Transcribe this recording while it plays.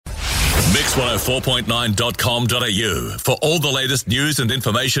Mix104.9.com.au for all the latest news and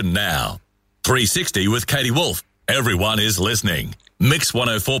information now. 360 with Katie Wolf. Everyone is listening. Mix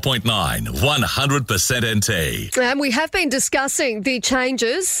 104.9, 100% NT. And we have been discussing the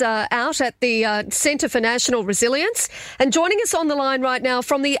changes out at the Centre for National Resilience. And joining us on the line right now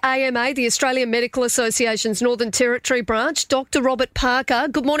from the AMA, the Australian Medical Association's Northern Territory branch, Dr. Robert Parker.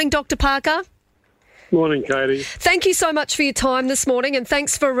 Good morning, Dr. Parker. Morning, Katie. Thank you so much for your time this morning, and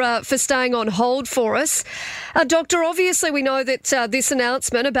thanks for staying on hold for us. Doctor, obviously we know that this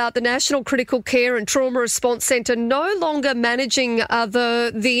announcement about the National Critical Care and Trauma Response Centre no longer managing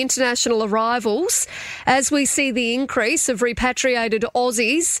the international arrivals, as we see the increase of repatriated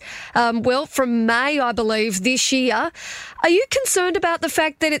Aussies, from May, I believe, this year. Are you concerned about the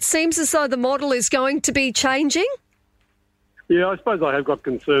fact that it seems as though the model is going to be changing? Yeah, I suppose I have got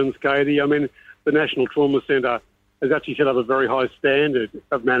concerns, Katie. I mean, the National Trauma Centre has actually set up a very high standard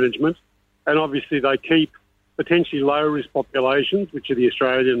of management, and obviously they keep potentially low-risk populations, which are the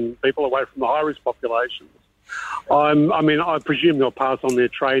Australian people, away from the high-risk populations. I presume they'll pass on their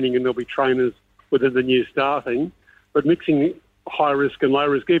training and there'll be trainers within the new staffing, but mixing high-risk and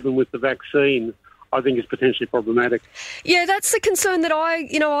low-risk, even with the vaccine, I think is potentially problematic. Yeah, that's the concern that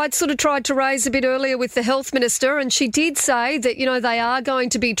I'd sort of tried to raise a bit earlier with the Health Minister, and she did say that, they are going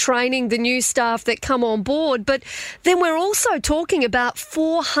to be training the new staff that come on board, but then we're also talking about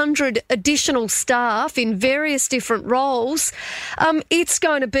 400 additional staff in various different roles. It's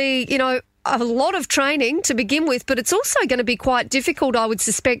going to be, a lot of training to begin with, but it's also going to be quite difficult, I would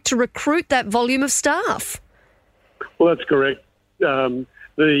suspect, to recruit that volume of staff. Well, that's correct.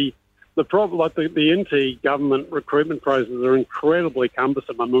 The problem, like the NT government recruitment processes are incredibly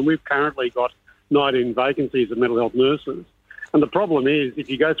cumbersome. I mean, we've currently got 19 vacancies of mental health nurses. And the problem is, if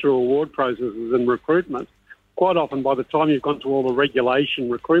you go through award processes and recruitment, quite often by the time you've gone through all the regulation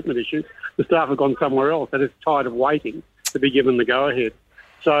recruitment issues, the staff have gone somewhere else and it's tired of waiting to be given the go-ahead.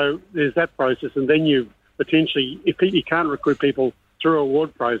 So there's that process. And then you potentially, if you can't recruit people through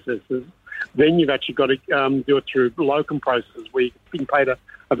award processes, then you've actually got to do it through locum processes where you're being paid a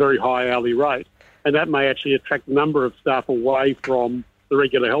very high hourly rate. And that may actually attract a number of staff away from the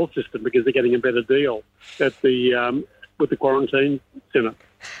regular health system because they're getting a better deal at with the quarantine centre.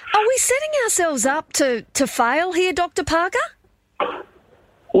 Are we setting ourselves up to fail here, Dr. Parker?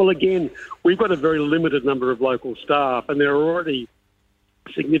 Well, again, we've got a very limited number of local staff, and there are already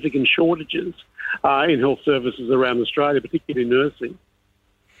significant shortages in health services around Australia, particularly nursing.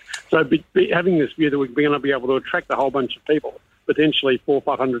 So having this view that we're going to be able to attract a whole bunch of people, potentially 400 or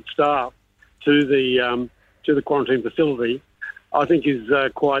 500 staff, to the quarantine facility, I think is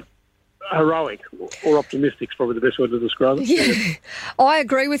quite heroic, or optimistic is probably the best word to describe it. Yeah, I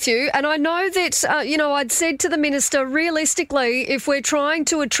agree with you. And I know that, I'd said to the Minister, realistically, if we're trying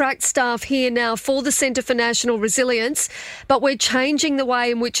to attract staff here now for the Centre for National Resilience, but we're changing the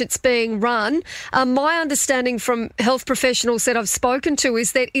way in which it's being run, my understanding from health professionals that I've spoken to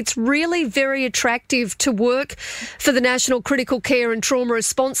is that it's really very attractive to work for the National Critical Care and Trauma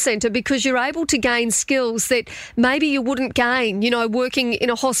Response Centre because you're able to gain skills that maybe you wouldn't gain, working in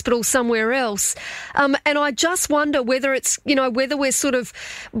a hospital somewhere else. And I just wonder whether it's, whether we're sort of,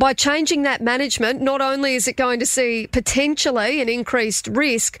 by changing that management, not only is it going to see potentially an increased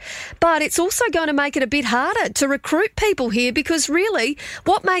risk, but it's also going to make it a bit harder to recruit people here because really,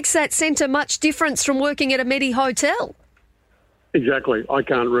 what makes that centre much different from working at a Medi hotel? Exactly. I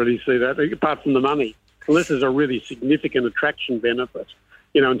can't really see that, apart from the money. Unless there's a really significant attraction benefit,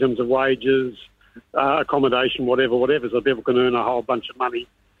 in terms of wages, accommodation, whatever, so people can earn a whole bunch of money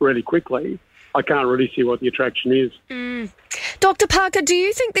really quickly. I can't really see what the attraction is. Dr. Parker, do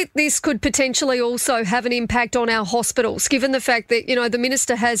you think that this could potentially also have an impact on our hospitals, given the fact that, the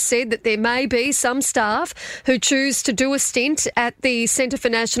Minister has said that there may be some staff who choose to do a stint at the Centre for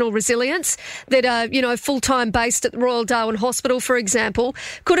National Resilience that are, full-time based at the Royal Darwin Hospital, for example?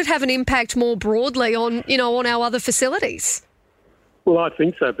 Could it have an impact more broadly on, on our other facilities? Well, I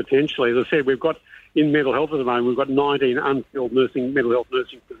think so, potentially. As I said, we've got, in mental health at the moment, we've got 19 unfilled mental health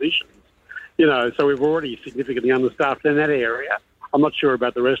nursing positions. So we've already significantly understaffed in that area. I'm not sure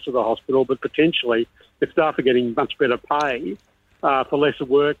about the rest of the hospital, but potentially if staff are getting much better pay for less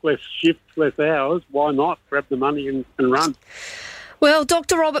work, less shifts, less hours, why not grab the money and run? Well,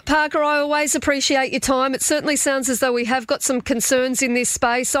 Dr. Robert Parker, I always appreciate your time. It certainly sounds as though we have got some concerns in this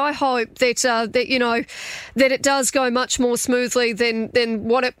space. I hope that it does go much more smoothly than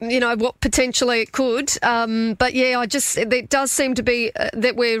what potentially it could. But yeah, it does seem to be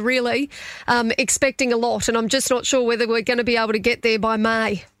that we're really expecting a lot, and I'm just not sure whether we're going to be able to get there by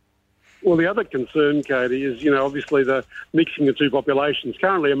May. Well, the other concern, Katie, is, obviously the mixing the two populations.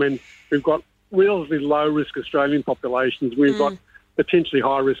 Currently, we've got relatively low-risk Australian populations. We've got potentially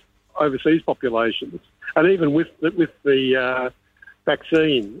high-risk overseas populations. And even with the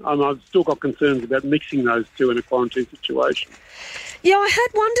vaccine, I've still got concerns about mixing those two in a quarantine situation. Yeah, I had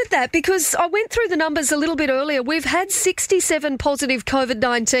wondered that because I went through the numbers a little bit earlier. We've had 67 positive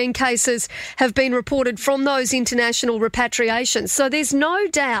COVID-19 cases have been reported from those international repatriations. So there's no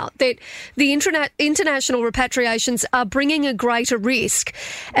doubt that the international repatriations are bringing a greater risk.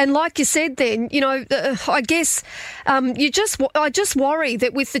 And like you said then, I guess I just worry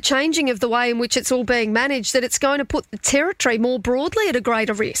that with the changing of the way in which it's all being managed, that it's going to put the territory more broadly at a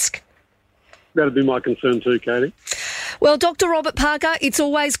greater risk. That'd be my concern too, Katie. Well, Dr. Robert Parker, it's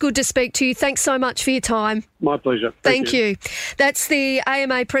always good to speak to you. Thanks so much for your time. My pleasure. Thank you. That's the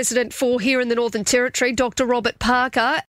AMA President for here in the Northern Territory, Dr. Robert Parker.